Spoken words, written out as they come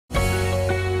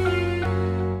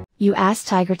You ask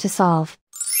Tiger to solve.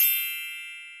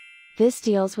 This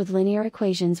deals with linear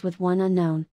equations with one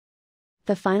unknown.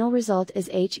 The final result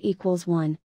is h equals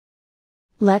 1.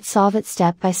 Let's solve it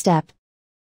step by step.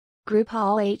 Group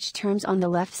all h terms on the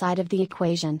left side of the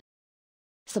equation.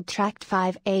 Subtract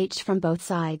 5h from both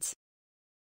sides.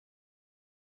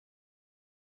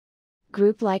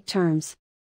 Group like terms.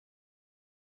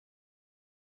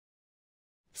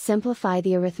 Simplify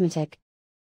the arithmetic.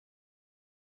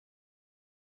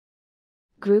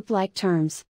 Group like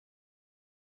terms.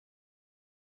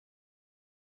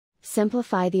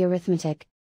 Simplify the arithmetic.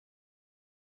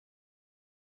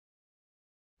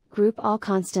 Group all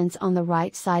constants on the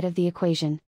right side of the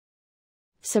equation.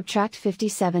 Subtract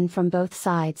 57 from both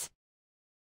sides.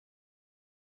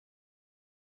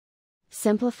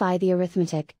 Simplify the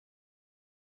arithmetic.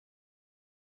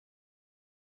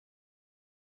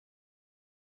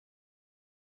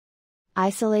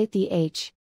 Isolate the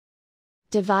h.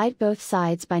 Divide both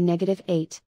sides by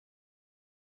 -8.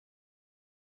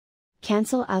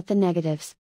 Cancel out the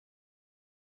negatives.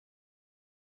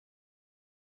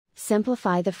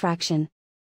 Simplify the fraction.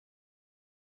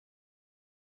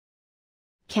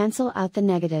 Cancel out the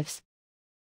negatives.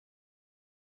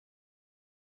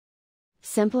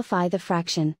 Simplify the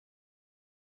fraction.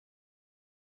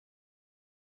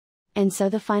 And so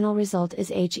the final result is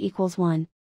h equals 1.